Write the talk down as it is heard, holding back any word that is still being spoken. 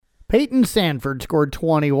Peyton Sanford scored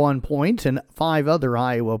 21 points, and 5 other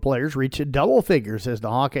Iowa players reached double figures as the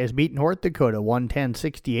Hawkeyes beat North Dakota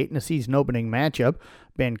 110-68 in a season-opening matchup.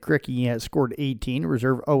 Ben Krikke scored 18,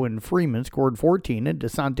 reserve Owen Freeman scored 14, and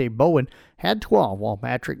DeSante Bowen had 12, while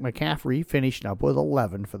Patrick McCaffrey finished up with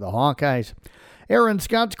 11 for the Hawkeyes. Aaron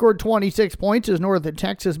Scott scored 26 points as North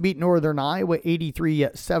Texas beat Northern Iowa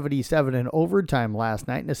 83-77 in overtime last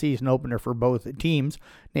night in a season opener for both teams.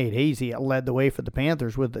 Nate Hazy led the way for the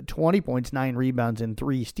Panthers with 20 points, 9 rebounds, and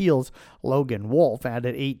 3 steals. Logan Wolf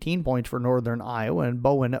added 18 points for Northern Iowa, and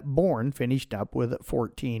Bowen Bourne finished up with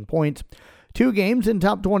 14 points. 2 games in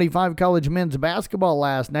top 25 college men's basketball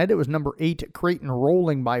last night. It was number 8 Creighton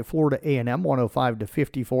rolling by Florida A&M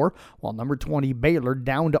 105-54, while number 20 Baylor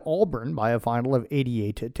down to Auburn by a final of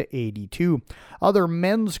 88-82. Other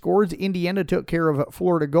men's scores: Indiana took care of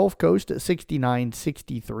Florida Gulf Coast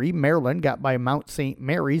 69-63. Maryland got by Mount St.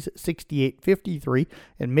 Mary's 68-53,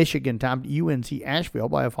 and Michigan topped UNC Asheville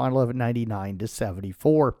by a final of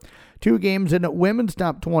 99-74. 2 games in women's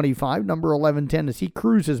top 25. Number 11 Tennessee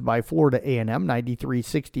cruises by Florida A&M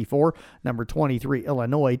 93-64. Number 23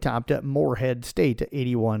 Illinois topped Morehead State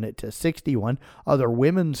 81-61. Other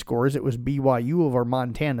women's scores: it was BYU over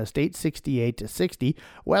Montana State 68-60.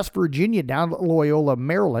 West Virginia down to Loyola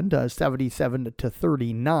Maryland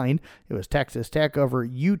 77-39. It was Texas Tech over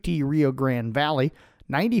UT Rio Grande Valley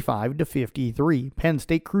 95-53. Penn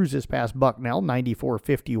State cruises past Bucknell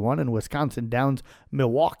 94-51, and Wisconsin downs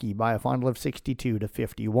Milwaukee by a final of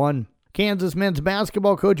 62-51. Kansas men's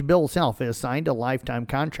basketball coach Bill Self has signed a lifetime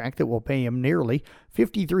contract that will pay him nearly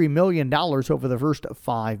 $53 million over the first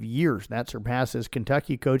 5 years. That surpasses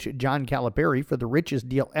Kentucky coach John Calipari for the richest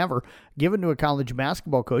deal ever given to a college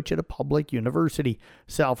basketball coach at a public university.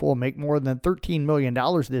 Self will make more than $13 million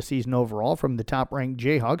this season overall from the top-ranked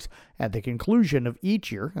Jayhawks. At the conclusion of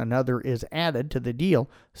each year, another is added to the deal.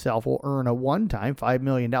 Self will earn a one-time $5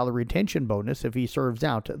 million retention bonus if he serves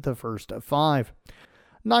out the first 5.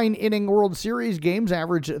 9-inning World Series games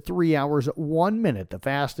averaged 3 hours, 1 minute, the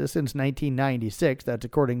fastest since 1996. That's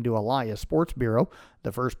according to Elias Sports Bureau.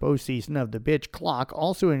 The first postseason of the pitch clock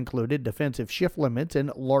also included defensive shift limits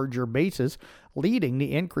and larger bases, leading to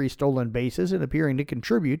increased stolen bases and appearing to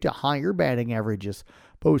contribute to higher batting averages.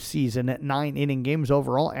 Postseason 9-inning games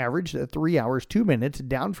overall averaged 3 hours, 2 minutes,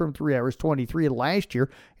 down from 3 hours, 23 last year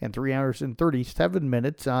and 3 hours and 37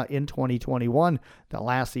 minutes in 2021. The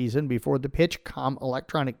last season before the PitchCom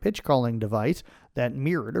electronic pitch calling device that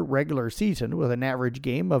mirrored a regular season with an average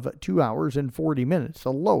game of 2 hours and 40 minutes,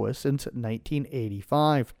 the lowest since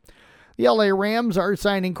 1985. The LA Rams are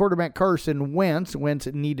signing quarterback Carson Wentz. Wentz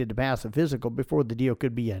needed to pass a physical before the deal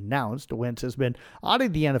could be announced. Wentz has been out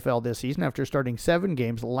of the NFL this season after starting 7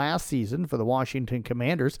 games last season for the Washington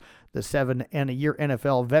Commanders. The 7-year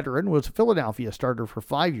NFL veteran was a Philadelphia starter for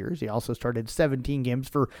 5 years. He also started 17 games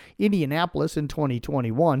for Indianapolis in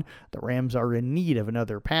 2021. The Rams are in need of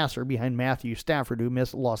another passer behind Matthew Stafford, who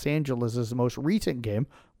missed Los Angeles' most recent game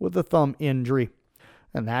with a thumb injury.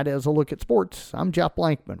 And that is a look at sports. I'm Jeff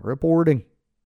Blankman reporting.